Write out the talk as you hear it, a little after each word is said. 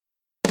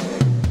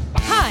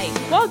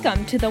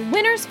Welcome to the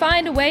Winners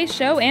Find a Way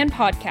show and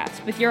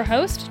podcast with your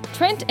host,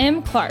 Trent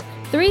M. Clark,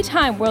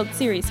 3-time World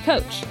Series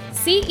coach,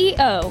 CEO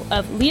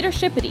of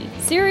Leadershipity,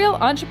 serial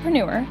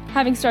entrepreneur,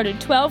 having started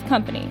 12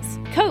 companies,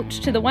 coach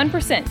to the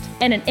 1%,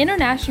 and an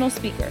international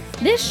speaker.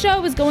 This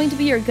show is going to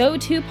be your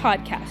go-to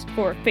podcast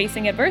for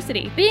facing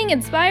adversity, being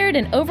inspired,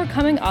 and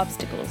overcoming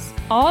obstacles,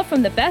 all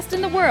from the best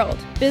in the world,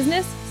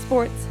 business,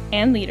 sports,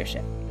 and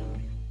leadership.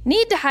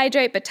 Need to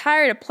hydrate but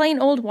tired of plain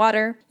old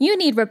water? You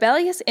need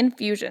Rebellious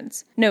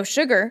Infusions. No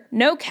sugar,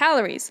 no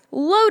calories,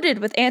 loaded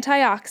with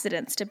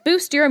antioxidants to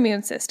boost your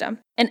immune system.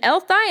 An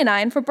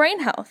L-theanine for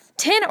brain health.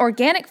 10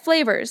 organic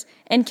flavors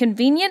and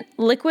convenient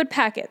liquid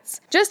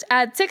packets. Just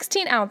add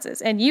 16 ounces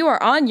and you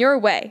are on your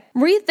way.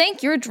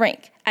 Rethink your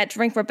drink at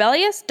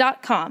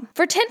drinkrebellious.com.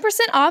 For 10%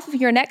 off of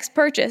your next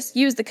purchase,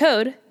 use the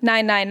code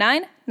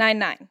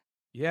 99999.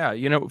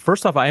 Yeah,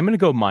 first off, I am going to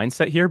go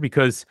mindset here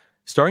because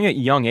starting at a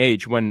young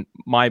age, when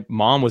my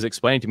mom was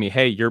explaining to me,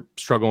 hey, you're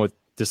struggling with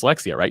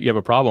dyslexia, right? You have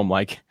a problem.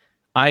 Like,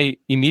 I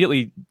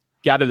immediately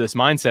got into this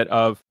mindset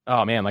of,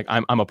 oh man, like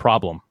I'm a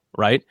problem,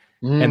 right?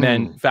 And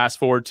then fast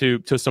forward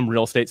to some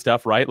real estate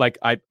stuff, right? Like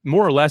I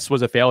more or less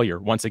was a failure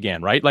once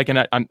again, right? Like,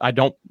 and I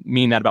don't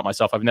mean that about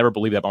myself. I've never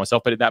believed that about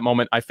myself, but at that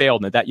moment I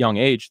failed. And at that young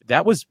age,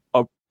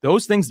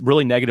 those things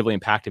really negatively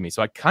impacted me.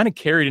 So I kind of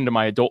carried into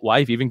my adult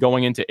life, even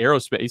going into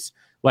aerospace,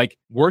 like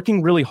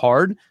working really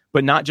hard,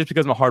 but not just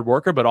because I'm a hard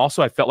worker, but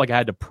also I felt like I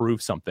had to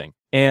prove something.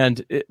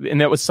 And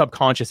that was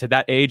subconscious. At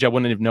that age, I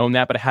wouldn't have known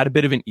that, but I had a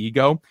bit of an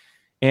ego.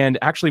 And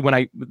actually,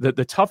 when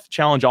the tough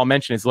challenge I'll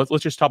mention is, let's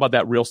just talk about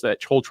that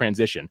whole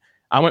transition.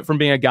 I went from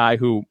being a guy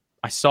who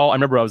I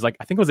remember I was like,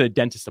 I think it was at a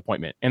dentist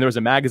appointment, and there was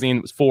a magazine,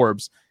 it was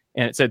Forbes,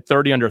 and it said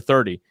 30 under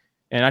 30.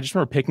 And I just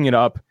remember picking it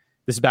up.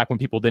 This is back when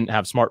people didn't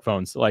have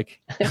smartphones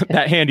like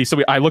that handy.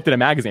 So I looked at a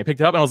magazine, I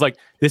picked it up, and I was like,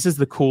 this is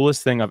the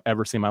coolest thing I've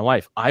ever seen in my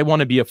life. I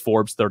want to be a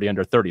Forbes 30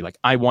 under 30. Like,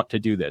 I want to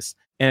do this.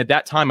 And at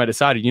that time, I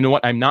decided, you know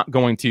what? I'm not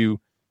going to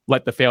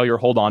let the failure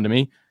hold on to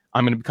me.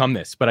 I'm going to become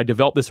this. But I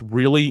developed this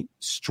really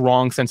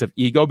strong sense of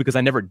ego because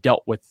I never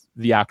dealt with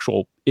the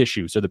actual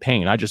issues or the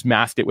pain. I just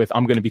masked it with,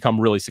 I'm going to become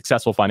really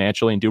successful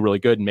financially and do really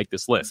good and make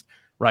this list.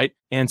 Right.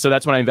 And so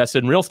that's when I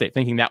invested in real estate,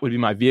 thinking that would be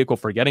my vehicle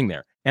for getting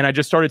there. And I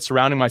just started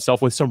surrounding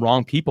myself with some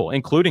wrong people,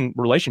 including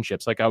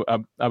relationships. Like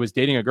I was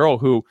dating a girl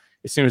who,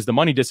 as soon as the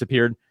money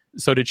disappeared,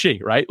 so did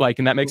she. Right. Like,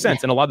 and that makes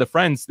sense. And a lot of the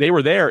friends, they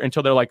were there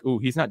until they're like, ooh,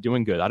 he's not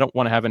doing good. I don't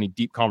want to have any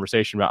deep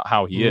conversation about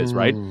how he is.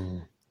 Right.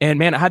 And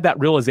man, I had that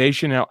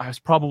realization. I was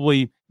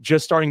probably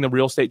just starting the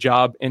real estate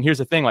job. And here's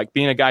the thing, like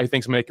being a guy who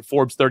thinks I'm making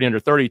Forbes 30 under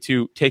 30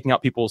 to taking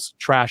out people's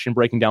trash and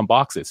breaking down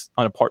boxes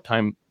on a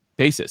part-time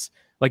basis.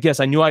 Like,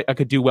 yes, I knew I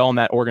could do well in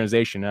that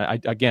organization. I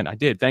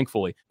did,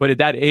 thankfully. But at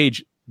that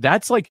age,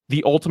 that's like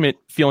the ultimate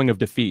feeling of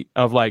defeat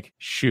of like,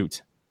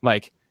 shoot,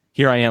 like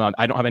here I am.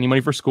 I don't have any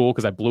money for school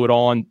because I blew it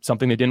all on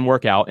something that didn't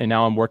work out. And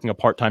now I'm working a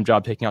part-time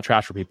job taking out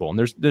trash for people.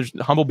 And there's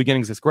humble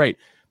beginnings. It's great.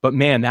 But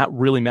man, that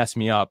really messed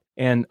me up.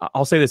 And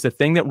I'll say this, the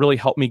thing that really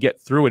helped me get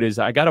through it is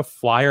I got a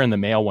flyer in the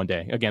mail one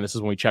day. Again, this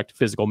is when we checked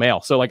physical mail.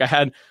 So like I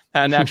had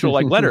an actual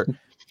like letter.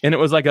 And it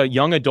was like a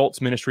young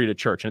adults ministry to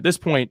church. And at this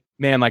point,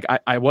 man, like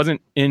I wasn't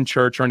in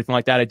church or anything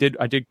like that. I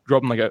did grow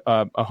up in like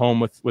a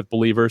home with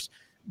believers,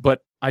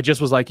 but I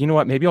just was like, you know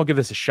what, maybe I'll give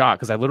this a shot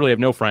because I literally have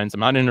no friends. I'm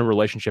not in a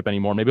relationship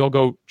anymore. Maybe I'll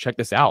go check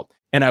this out.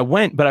 And I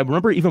went, but I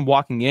remember even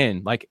walking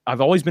in, like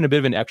I've always been a bit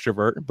of an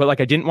extrovert, but like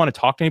I didn't want to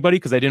talk to anybody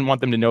because I didn't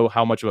want them to know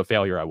how much of a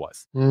failure I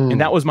was.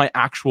 And that was my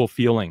actual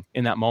feeling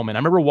in that moment. I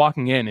remember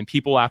walking in and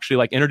people actually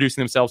like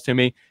introducing themselves to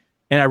me.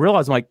 And I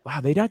realized I'm like,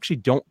 wow, they actually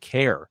don't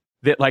care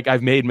that like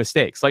I've made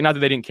mistakes. Like, not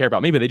that they didn't care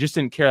about me, but they just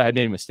didn't care that I had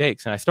made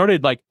mistakes. And I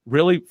started like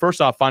really, first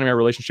off, finding my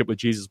relationship with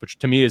Jesus, which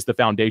to me is the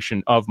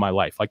foundation of my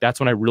life. Like that's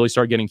when I really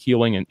started getting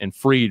healing and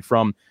freed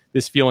from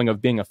this feeling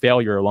of being a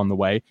failure along the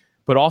way.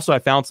 But also I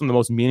found some of the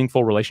most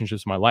meaningful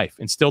relationships in my life.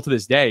 And still to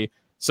this day,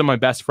 some of my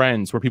best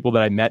friends were people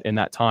that I met in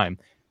that time.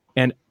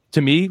 And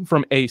to me,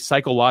 from a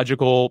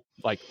psychological,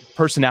 like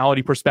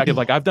personality perspective,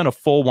 like I've done a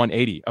full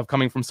 180 of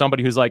coming from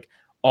somebody who's like,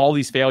 all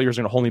these failures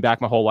are going to hold me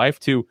back my whole life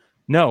to,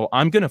 no,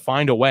 I'm going to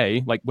find a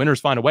way, like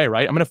winners find a way,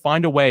 right? I'm going to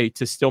find a way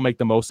to still make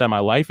the most out of my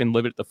life and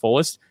live it at the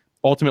fullest,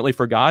 ultimately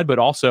for God, but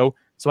also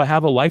so I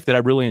have a life that I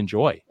really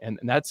enjoy. And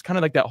that's kind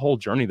of like that whole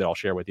journey that I'll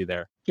share with you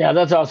there. Yeah,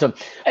 that's awesome.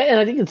 And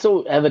I think it's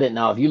so evident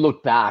now, if you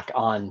look back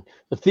on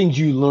the things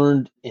you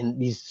learned in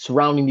these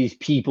surrounding these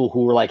people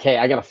who were like, hey,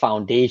 I got a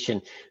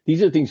foundation.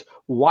 These are things,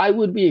 why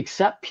would we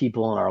accept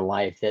people in our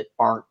life that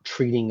aren't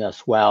treating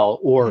us well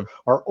or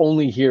are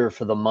only here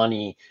for the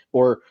money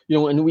or,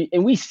 and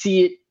we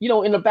see it,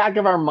 in the back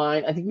of our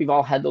mind. I think we've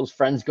all had those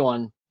friends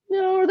going,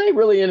 are they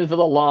really in it for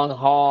the long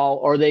haul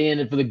or are they in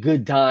it for the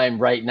good time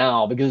right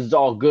now because it's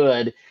all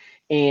good?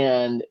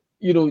 And,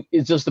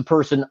 it's just the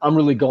person I'm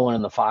really going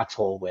in the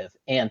foxhole with.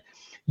 And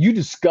you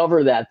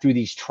discover that through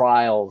these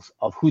trials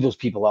of who those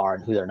people are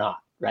and who they're not.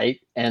 Right.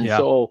 And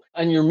so,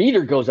 and your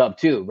meter goes up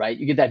too, right?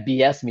 You get that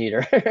BS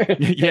meter.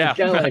 Yeah. It's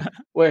kind of like,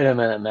 wait a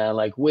minute, man.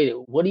 Like, wait,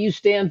 what do you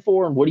stand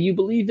for? And what do you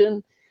believe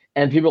in?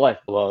 And people are like,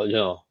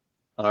 well,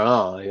 I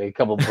don't know, a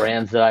couple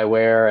brands that I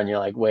wear, and you're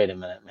like, wait a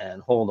minute, man,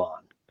 hold on.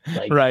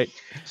 Like, Right.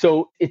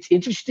 so it's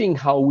interesting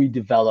how we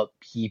develop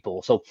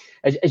people. So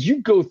as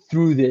you go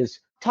through this,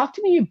 talk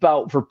to me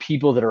about for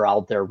people that are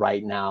out there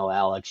right now,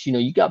 Alex.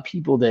 You got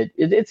people that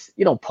it's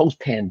post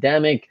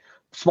pandemic,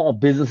 small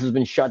business has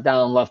been shut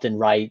down left and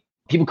right.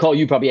 People call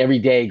you probably every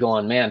day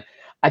going, man,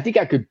 I think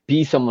I could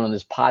be someone on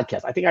this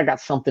podcast. I think I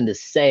got something to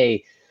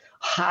say.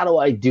 How do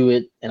I do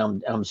it?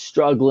 And I'm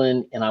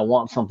struggling, and I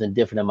want something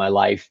different in my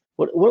life.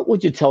 What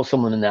would you tell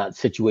someone in that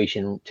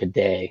situation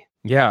today?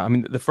 Yeah, I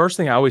mean, the first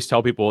thing I always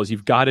tell people is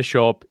you've got to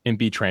show up and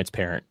be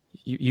transparent.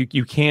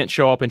 You can't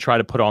show up and try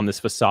to put on this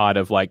facade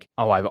of like,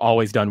 oh, I've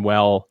always done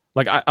well.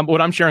 Like what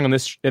I'm sharing on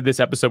this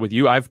episode with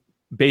you, I've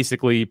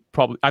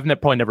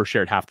probably never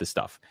shared half this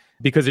stuff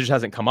because it just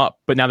hasn't come up.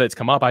 But now that it's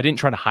come up, I didn't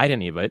try to hide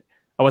any of it.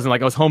 I wasn't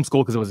like I was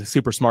homeschooled because I was a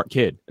super smart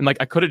kid, and like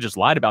I could have just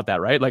lied about that,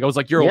 right? Like I was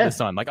like your oldest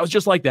son, like I was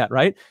just like that,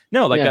 right?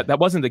 No, like that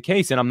wasn't the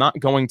case, and I'm not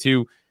going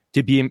to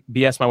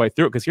BS my way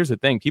through it, because here's the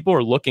thing: people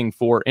are looking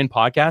for, in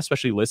podcasts,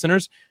 especially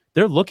listeners,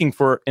 they're looking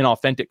for an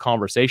authentic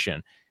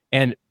conversation.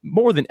 And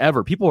more than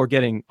ever, people are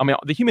getting, I mean,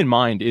 the human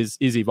mind is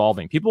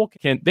evolving. People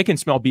can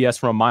smell BS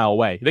from a mile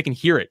away. They can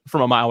hear it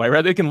from a mile away,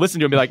 right? They can listen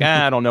to it and be like,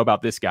 I don't know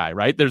about this guy,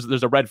 right? There's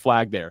a red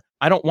flag there.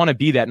 I don't want to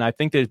be that. And I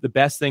think that the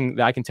best thing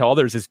that I can tell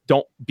others is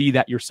don't be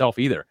that yourself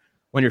either.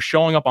 When you're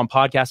showing up on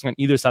podcasting on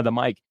either side of the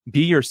mic,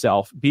 be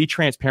yourself, be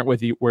transparent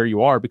with you where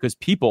you are, because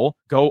people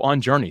go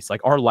on journeys.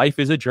 Like our life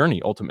is a journey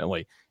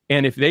ultimately.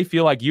 And if they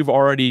feel like you've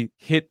already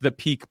hit the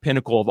peak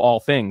pinnacle of all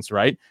things,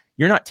 right?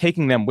 You're not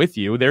taking them with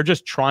you. They're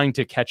just trying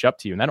to catch up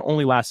to you. And that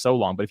only lasts so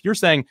long. But if you're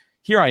saying,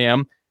 here I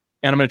am,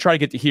 and I'm going to try to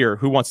get to here,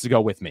 who wants to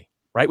go with me,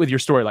 right? With your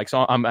story. Like,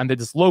 so I'm at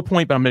this low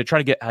point, but I'm going to try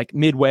to get like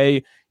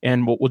midway,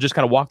 and we'll just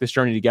kind of walk this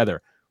journey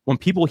together. When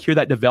people hear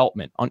that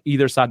development on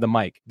either side of the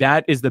mic,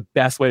 that is the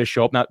best way to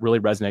show up. And that really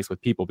resonates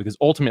with people, because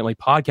ultimately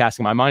podcasting,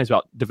 in my mind, is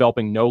about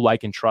developing know,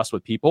 like, and trust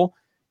with people.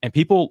 And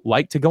people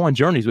like to go on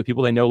journeys with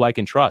people they know, like,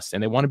 and trust.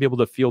 And they want to be able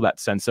to feel that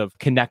sense of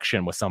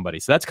connection with somebody.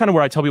 So that's kind of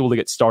where I tell people to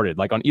get started.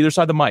 Like on either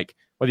side of the mic,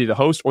 whether you're the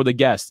host or the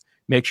guest,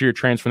 make sure you're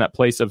sharing from that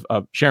place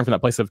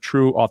of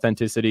true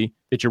authenticity,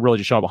 that you're really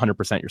just showing up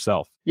 100%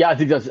 yourself. Yeah, I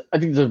think that's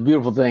a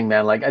beautiful thing,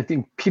 man. Like, I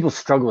think people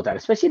struggle with that,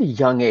 especially at a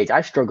young age.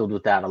 I struggled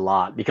with that a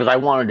lot because I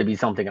wanted to be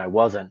something I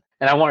wasn't,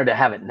 and I wanted to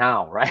have it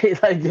now,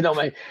 right?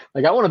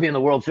 Like, I want to be in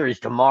the World Series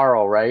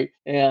tomorrow, right?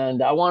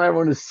 And I want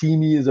everyone to see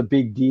me as a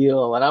big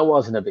deal, and I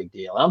wasn't a big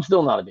deal. I'm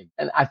still not a big deal.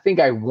 And I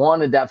think I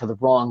wanted that for the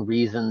wrong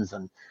reasons.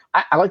 And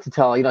I like to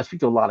tell, I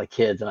speak to a lot of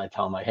kids, and I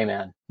tell them, like, hey,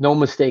 man, no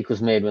mistake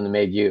was made when they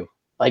made you.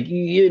 Like,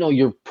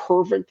 you're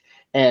perfect.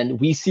 And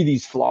we see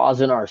these flaws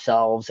in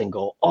ourselves and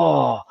go,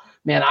 oh,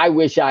 man, I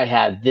wish I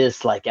had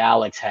this like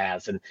Alex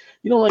has. And,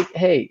 like,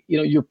 hey,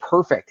 you're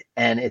perfect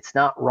and it's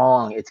not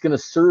wrong. It's going to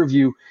serve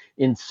you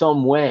in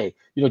some way,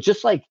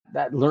 just like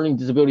that learning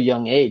disability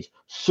young age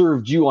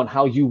served you on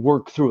how you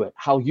work through it,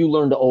 how you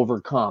learn to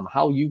overcome,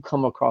 how you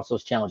come across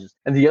those challenges.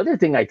 And the other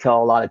thing I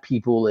tell a lot of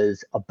people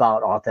is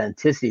about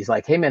authenticity. It's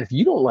like, hey, man, if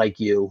you don't like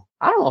you,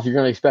 I don't know if you're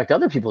going to expect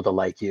other people to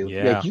like you.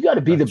 Yeah, like, you got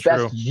to be the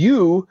best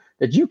you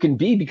that you can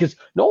be, because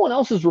no one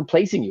else is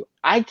replacing you.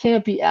 I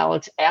can't be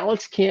Alex.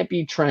 Alex can't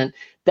be Trent.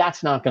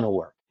 That's not going to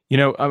work.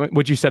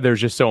 What you said there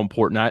is just so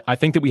important. I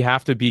think that we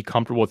have to be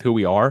comfortable with who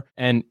we are.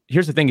 And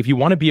here's the thing: if you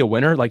want to be a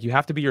winner, like, you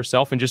have to be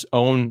yourself and just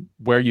own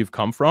where you've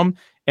come from.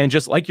 And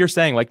just like you're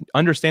saying, like,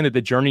 understand that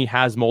the journey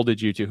has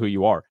molded you to who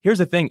you are. Here's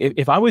the thing: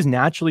 if I was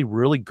naturally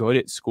really good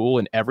at school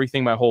and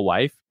everything my whole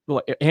life,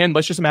 and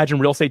let's just imagine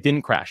real estate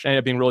didn't crash, I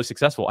ended up being really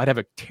successful, I'd have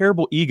a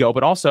terrible ego,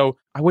 but also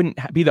I wouldn't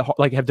be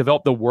have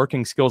developed the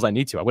working skills I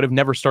need to. I would have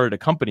never started a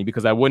company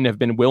because I wouldn't have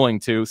been willing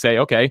to say,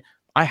 okay,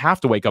 I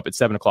have to wake up at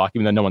 7 o'clock,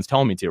 even though no one's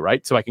telling me to,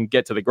 right? So I can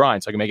get to the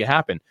grind, so I can make it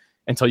happen,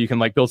 until you can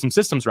like build some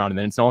systems around it, and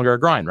then it's no longer a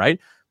grind, right?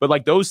 But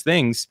like those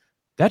things,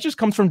 that just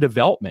comes from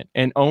development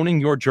and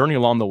owning your journey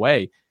along the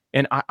way.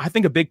 And I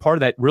think a big part of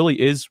that really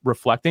is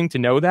reflecting, to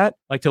know that,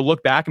 like, to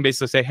look back and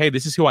basically say, hey,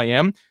 this is who I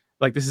am.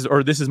 Like, this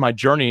is my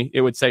journey.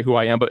 It would say who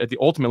I am. But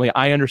ultimately,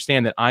 I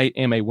understand that I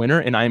am a winner,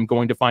 and I am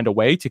going to find a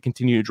way to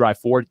continue to drive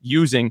forward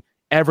using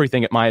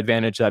everything at my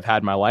advantage that I've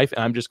had in my life.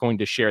 And I'm just going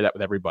to share that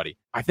with everybody.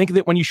 I think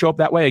that when you show up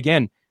that way,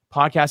 again,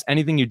 podcast,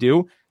 anything you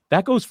do,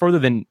 that goes further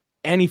than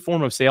any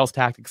form of sales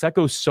tactics. That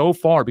goes so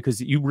far,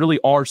 because you really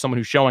are someone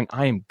who's showing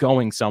I am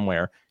going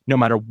somewhere. No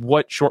matter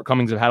what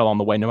shortcomings I've had along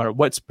the way, no matter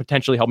what's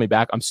potentially held me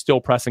back, I'm still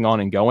pressing on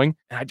and going.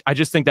 And I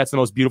just think that's the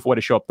most beautiful way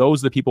to show up.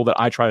 Those are the people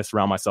that I try to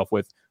surround myself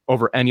with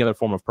over any other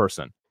form of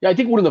person. Yeah, I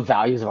think one of the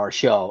values of our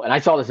show, and I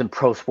saw this in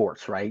pro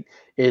sports, right,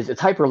 is it's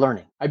hyper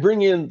learning. I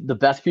bring in the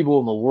best people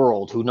in the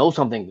world who know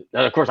something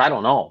that, of course, I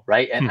don't know,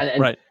 right? And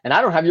right. And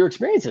I don't have your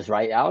experiences,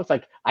 right, Alex?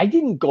 Like, I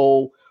didn't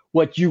go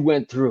what you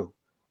went through,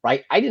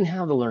 right? I didn't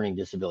have the learning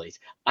disabilities.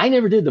 I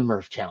never did the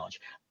Murph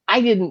challenge. I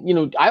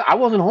didn't, I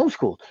wasn't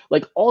homeschooled,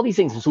 like all these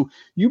things. And so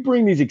you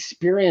bring these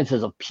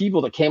experiences of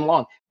people that came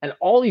along, and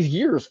all these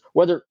years,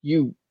 whether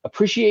you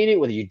appreciate it,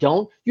 whether you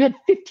don't, you had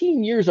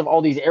 15 years of all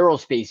these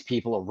aerospace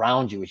people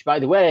around you, which, by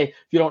the way, if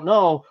you don't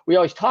know, we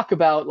always talk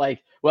about,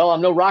 like, well,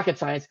 I'm no rocket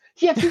science.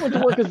 Yes, he went to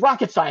work as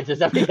rocket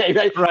scientist every day,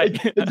 right?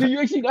 Right. So you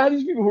actually have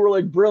these people who are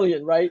like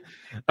brilliant, right?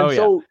 And Oh, yeah.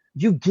 so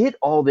you get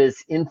all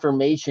this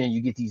information, you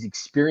get these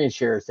experience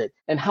shares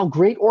and how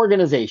great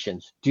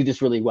organizations do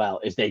this really well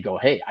is they go,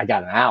 hey, I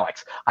got an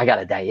Alex, I got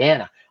a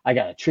Diana, I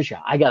got a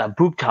Trisha, I got a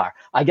Buktar,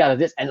 I got a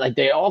this. And like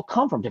they all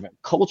come from different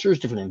cultures,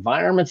 different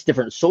environments,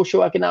 different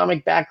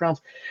socioeconomic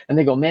backgrounds. And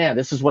they go, man,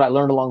 this is what I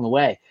learned along the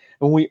way.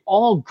 And we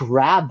all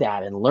grab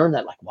that and learn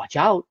that, like, watch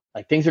out,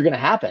 like things are going to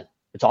happen.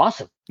 It's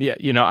awesome. Yeah.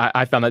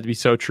 I found that to be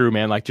so true,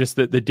 man. Like just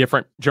the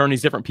different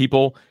journeys, different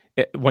people.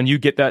 When you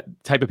get that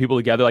type of people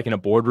together, like in a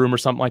boardroom or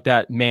something like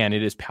that, man,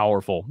 it is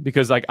powerful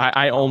because like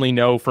I only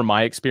know from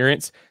my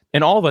experience,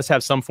 and all of us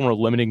have some form of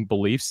limiting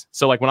beliefs.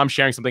 So like when I'm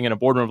sharing something in a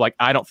boardroom, like,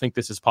 I don't think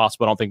this is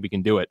possible. I don't think we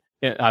can do it.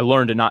 And I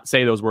learned to not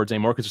say those words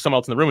anymore because someone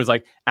else in the room was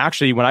like,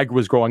 actually, when I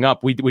was growing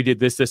up, we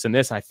did this, this, and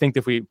this. And I think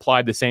if we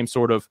applied the same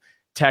sort of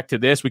tech to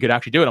this, we could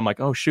actually do it. I'm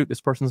like, oh shoot,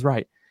 this person's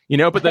right.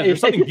 But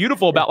there's something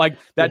beautiful about like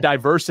that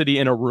diversity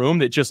in a room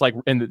that just like,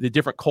 and the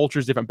different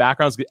cultures, different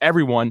backgrounds,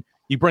 everyone,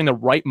 you bring the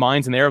right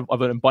minds in there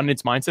of an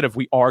abundance mindset. If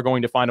we are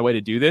going to find a way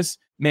to do this,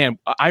 man,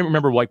 I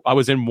remember like I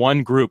was in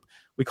one group,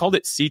 we called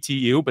it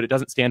CTU, but it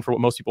doesn't stand for what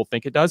most people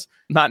think it does.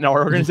 Not in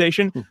our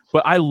organization,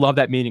 but I love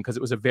that meeting because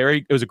it was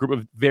a group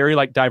of very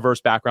like diverse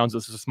backgrounds.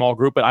 This is a small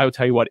group, but I will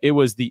tell you what, it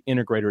was the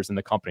integrators in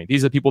the company.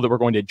 These are the people that were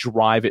going to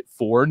drive it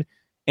forward.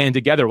 And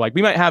together, like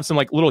we might have some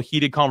like little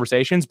heated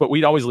conversations, but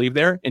we'd always leave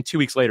there. And 2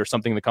 weeks later,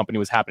 something in the company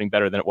was happening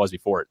better than it was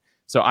before it.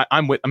 So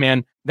I'm with,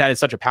 man, that is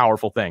such a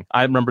powerful thing.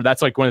 I remember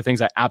that's like one of the things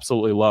I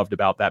absolutely loved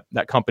about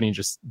that company,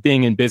 just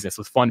being in business. It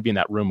was fun to be in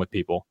that room with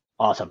people.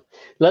 Awesome.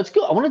 Let's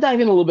go. I want to dive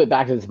in a little bit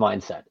back to this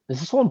mindset.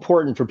 This is so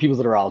important for people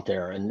that are out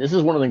there. And this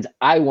is one of the things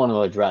I want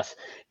to address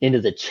into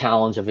the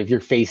challenge of if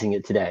you're facing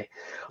it today.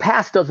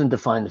 Past doesn't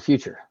define the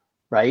future,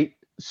 right?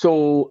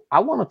 So I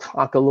want to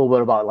talk a little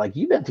bit about, like,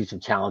 you've been through some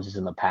challenges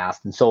in the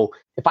past. And so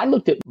if I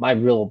looked at my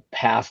real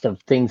past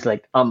of things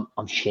like I'm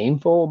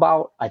shameful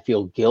about, I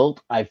feel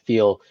guilt, I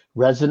feel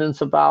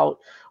resonance about,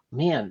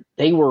 man,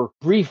 they were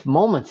brief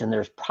moments and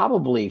there's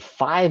probably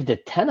 5 to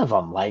 10 of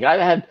them. Like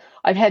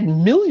I've had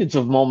millions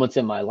of moments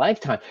in my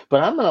lifetime,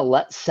 but I'm going to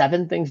let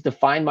 7 things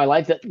define my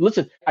life. That,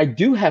 listen, I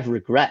do have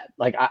regret.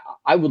 Like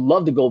I would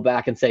love to go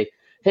back and say,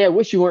 hey, I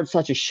wish you weren't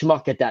such a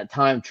schmuck at that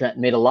time, Trent,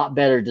 made a lot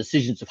better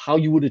decisions of how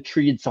you would have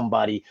treated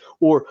somebody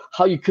or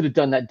how you could have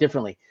done that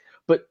differently.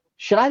 But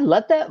should I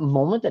let that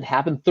moment that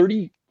happened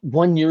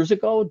 31 years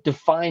ago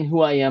define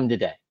who I am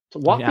today? So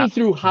walk me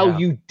through how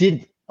you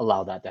did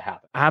allow that to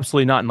happen.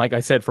 Absolutely not. And like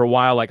I said, for a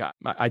while, like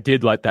I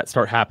did let that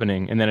start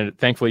happening. And then at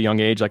thankfully a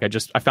young age, like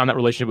I found that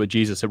relationship with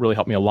Jesus. It really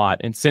helped me a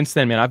lot. And since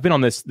then, man, I've been on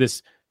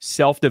this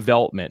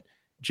self-development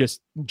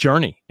just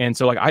journey. And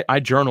so like I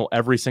journal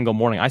every single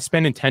morning. I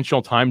spend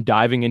intentional time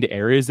diving into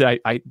areas that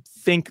I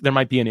think there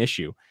might be an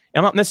issue. And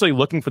I'm not necessarily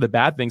looking for the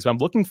bad things, but I'm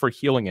looking for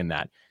healing in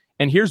that.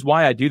 And here's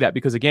why I do that.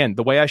 Because again,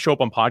 the way I show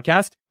up on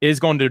podcast is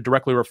going to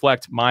directly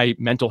reflect my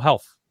mental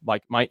health,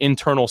 like my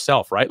internal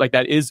self, right? Like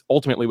that is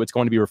ultimately what's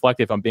going to be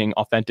reflective if I'm being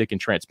authentic and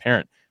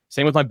transparent.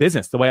 Same with my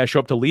business, the way I show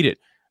up to lead it.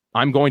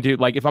 I'm going to,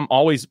 like, if I'm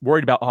always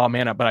worried about, oh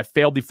man, but I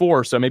failed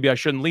before, so maybe I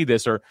shouldn't lead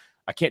this, or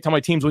I can't tell my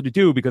teams what to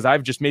do because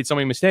I've just made so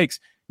many mistakes.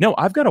 No,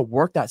 I've got to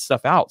work that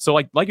stuff out. So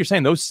like you're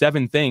saying, those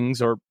 7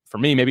 things, or for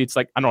me, maybe it's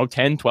like, I don't know,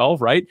 10,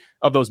 12, right?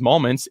 Of those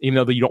moments, even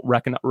though you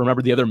don't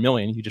remember the other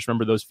million, you just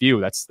remember those few.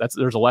 That's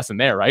there's a lesson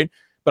there, right?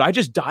 But I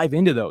just dive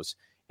into those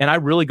and I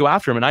really go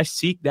after them and I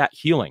seek that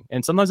healing.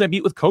 And sometimes I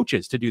meet with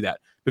coaches to do that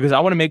because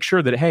I want to make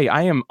sure that, hey,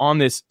 I am on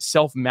this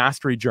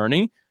self-mastery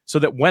journey so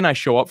that when I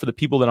show up for the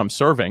people that I'm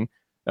serving,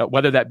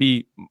 whether that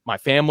be my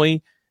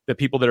family, the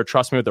people that are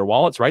trusting me with their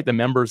wallets, right? The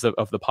members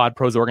of the Pod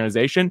Pros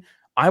organization,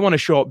 I want to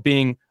show up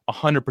being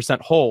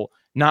 100% whole,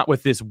 not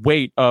with this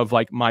weight of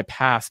like my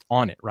past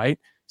on it, right?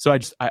 So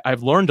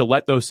I've learned to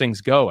let those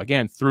things go,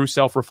 again, through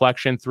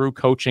self-reflection, through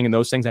coaching and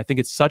those things. I think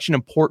it's such an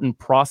important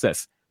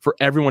process for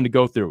everyone to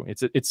go through.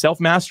 It's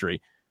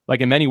self-mastery.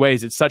 Like in many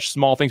ways, it's such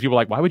small things. People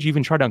are like, why would you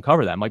even try to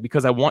uncover that? I'm like,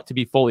 because I want to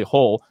be fully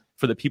whole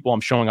for the people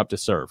I'm showing up to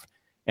serve.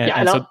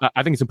 And so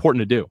I think it's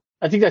important to do.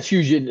 I think that's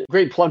huge.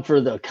 Great plug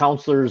for the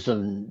counselors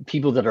and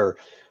people that are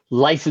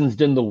licensed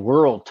in the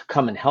world to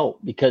come and help.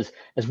 Because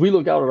as we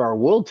look out at our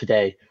world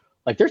today,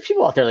 like there's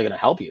people out there that are going to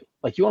help you.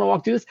 Like, you want to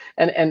walk through this?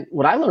 And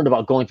what I learned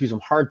about going through some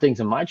hard things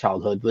in my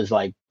childhood was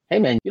like, hey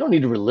man, you don't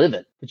need to relive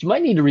it, but you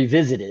might need to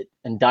revisit it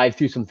and dive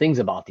through some things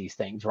about these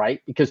things, right?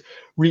 Because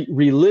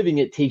reliving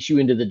it takes you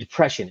into the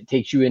depression. It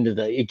takes you into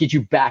it gets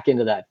you back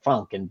into that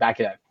funk and back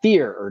into that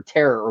fear or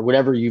terror or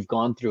whatever you've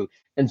gone through.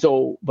 And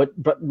so, but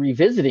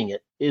revisiting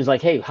it is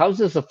like, hey, how's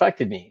this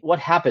affected me? What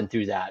happened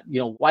through that?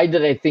 Why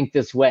did I think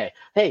this way?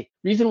 Hey,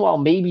 reason why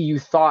maybe you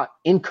thought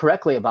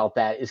incorrectly about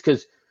that is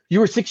because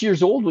you were 6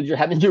 years old when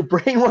your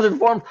brain wasn't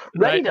formed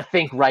ready to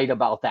think right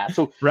about that.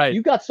 So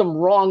you got some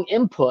wrong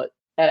input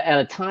at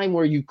a time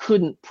where you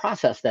couldn't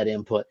process that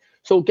input.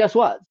 So guess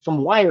what? Some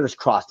wires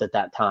crossed at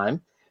that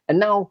time. And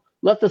now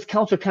let this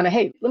counselor kind of,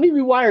 hey, let me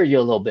rewire you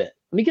a little bit.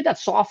 Let me get that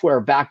software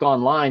back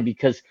online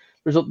because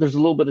there's a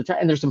little bit of time,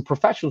 and there's some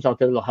professionals out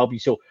there that'll help you.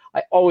 So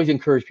I always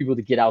encourage people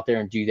to get out there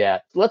and do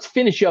that. Let's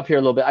finish up here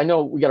a little bit. I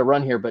know we got to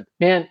run here, but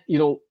man,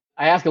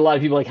 I ask a lot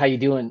of people like, how you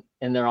doing?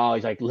 And they're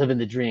always like, living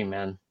the dream,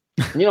 man.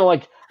 And,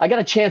 like I got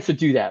a chance to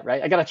do that,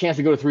 right? I got a chance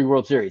to go to 3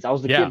 World Series. I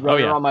was the kid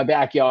running around my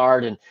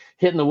backyard and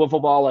hitting the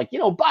wiffle ball, like,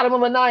 bottom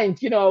of the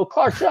ninth,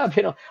 Clark's up,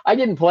 I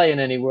didn't play in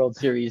any World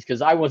Series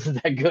because I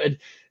wasn't that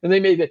good. And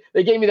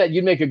they gave me that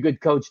you'd make a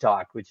good coach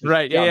talk, which is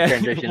right. Yeah.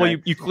 Well,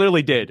 you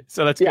clearly did.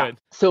 So that's good.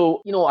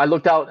 So, I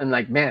looked out and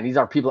like, man, these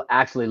are people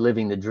actually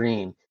living the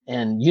dream.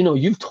 And,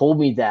 you've told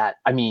me that,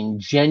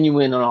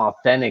 genuine and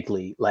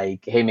authentically,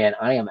 like, hey, man,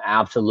 I am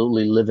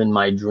absolutely living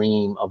my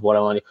dream of what I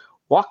want to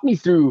walk me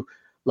through,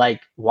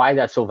 like why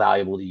that's so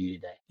valuable to you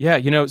today.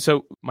 Yeah.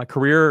 So my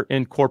career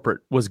in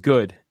corporate was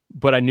good,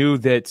 but I knew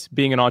that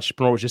being an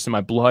entrepreneur was just in my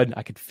blood.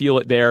 I could feel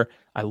it there.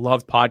 I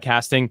loved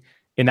podcasting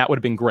and that would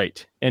have been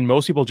great. And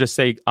most people just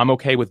say, I'm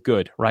okay with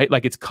good, right?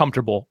 Like it's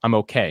comfortable. I'm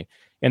okay.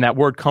 And that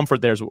word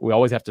comfort there is what we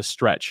always have to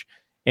stretch.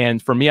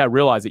 And for me, I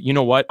realized that,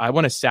 what? I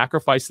want to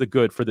sacrifice the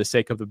good for the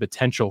sake of the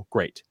potential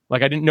great.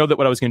 Like I didn't know that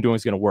what I was going to do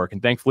was going to work.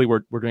 And thankfully,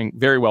 we're doing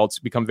very well. It's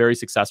become very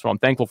successful. I'm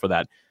thankful for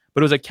that.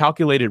 But it was a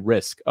calculated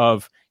risk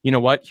of,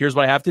 what? Here's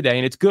what I have today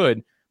and it's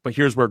good, but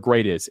here's where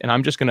great is. And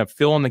I'm just going to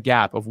fill in the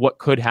gap of what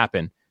could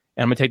happen.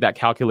 And I'm going to take that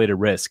calculated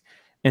risk.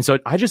 And so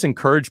I just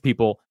encourage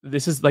people,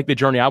 this is like the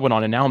journey I went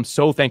on. And now I'm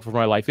so thankful for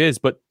my life is,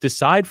 but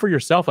decide for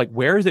yourself, like,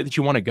 where is it that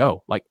you want to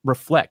go? Like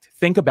reflect,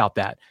 think about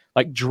that,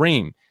 like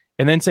dream.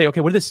 And then say,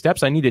 okay, what are the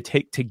steps I need to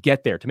take to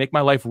get there, to make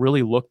my life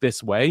really look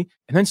this way?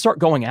 And then start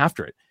going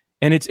after it.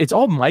 And it's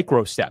all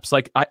micro steps.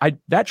 Like I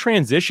that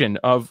transition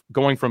of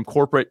going from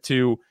corporate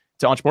to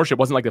entrepreneurship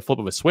wasn't like the flip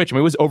of a switch.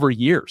 It was over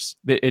years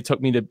that it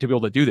took me to be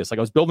able to do this. Like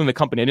I was building the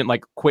company. I didn't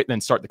like quit and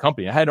then start the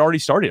company. I had already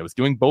started. I was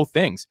doing both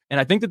things. And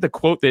I think that the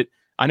quote that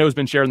I know has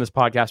been shared in this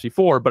podcast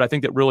before, but I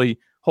think that really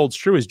holds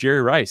true is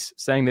Jerry Rice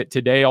saying that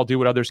today I'll do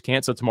what others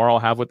can't, so tomorrow I'll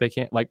have what they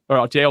can't.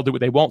 Or today I'll do what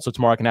they won't, so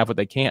tomorrow I can have what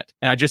they can't.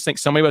 And I just think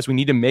so many of us, we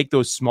need to make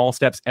those small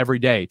steps every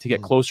day to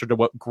get closer to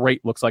what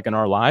great looks like in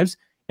our lives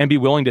and be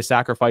willing to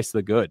sacrifice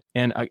the good.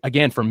 And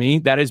again, for me,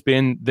 that has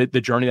been the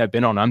journey that I've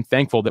been on. I'm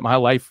thankful that my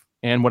life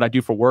and what I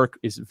do for work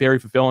is very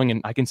fulfilling,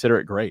 and I consider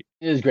it great.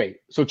 It is great.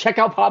 So check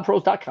out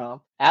podpros.com.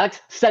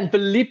 Alex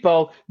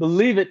Sanfilippo,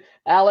 believe it.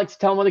 Alex,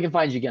 tell them where they can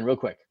find you again real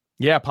quick.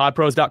 Yeah,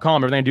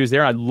 podpros.com. Everything I do is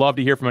there. I'd love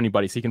to hear from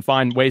anybody. So you can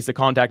find ways to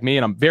contact me,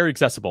 and I'm very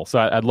accessible. So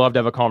I'd love to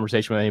have a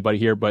conversation with anybody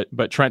here.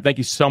 But Trent, thank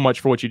you so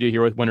much for what you do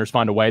here with Winners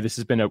Find a Way. This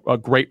has been a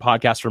great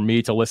podcast for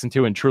me to listen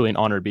to, and truly an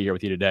honor to be here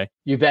with you today.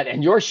 You bet.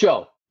 And your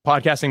show,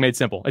 Podcasting Made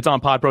Simple. It's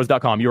on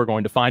podpros.com. You are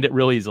going to find it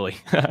real easily.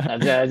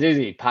 That's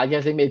easy.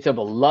 Podcasting Made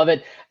Simple. Love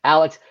it.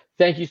 Alex,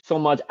 thank you so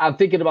much. I'm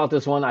thinking about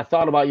this one. I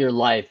thought about your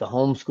life, the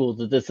homeschool,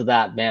 the this or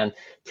that, man.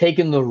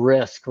 Taking the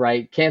risk,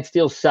 right? Can't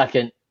steal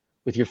second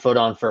with your foot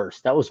on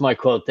first. That was my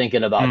quote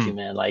thinking about you,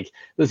 man. Like,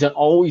 listen,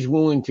 always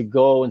willing to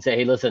go and say,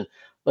 hey, listen,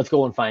 let's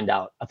go and find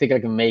out. I think I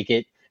can make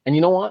it. And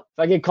you know what? If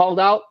I get called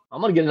out, I'm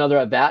going to get another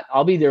at bat.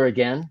 I'll be there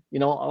again.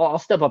 I'll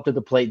step up to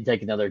the plate and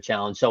take another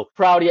challenge. So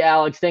proud of you,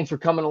 Alex. Thanks for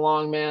coming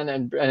along, man.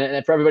 And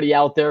for everybody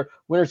out there,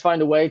 Winners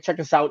Find a Way.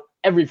 Check us out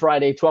every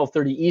Friday,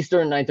 12:30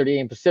 Eastern, 9:30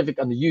 a.m. Pacific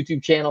on the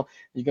YouTube channel.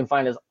 You can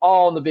find us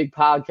all in the big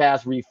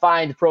podcast,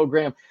 Refined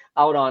program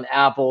out on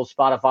Apple,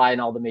 Spotify, and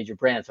all the major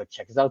brands. So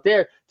check us out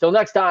there. Till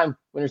next time,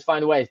 Winners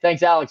Find a Way.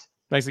 Thanks, Alex.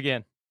 Thanks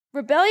again.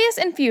 Rebellious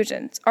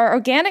Infusions are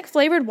organic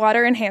flavored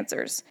water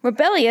enhancers.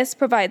 Rebellious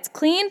provides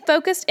clean,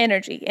 focused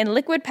energy in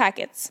liquid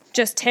packets.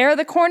 Just tear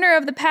the corner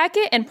of the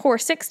packet and pour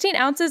 16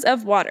 ounces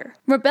of water.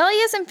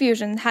 Rebellious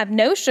Infusions have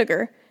no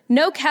sugar,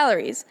 no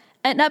calories,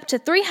 and up to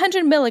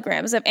 300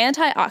 milligrams of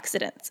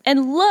antioxidants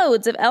and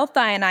loads of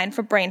L-theanine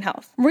for brain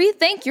health.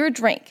 Rethink your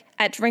drink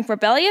at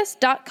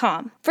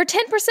drinkrebellious.com. For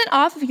 10%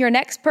 off of your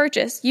next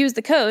purchase, use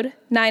the code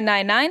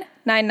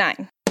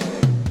 99999.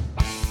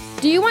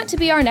 Do you want to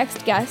be our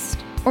next guest?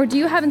 Or do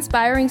you have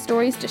inspiring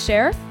stories to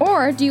share?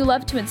 Or do you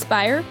love to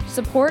inspire,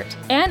 support,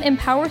 and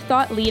empower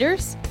thought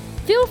leaders?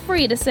 Feel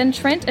free to send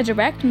Trent a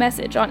direct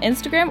message on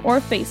Instagram or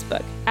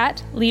Facebook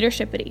at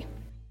Leadershipity.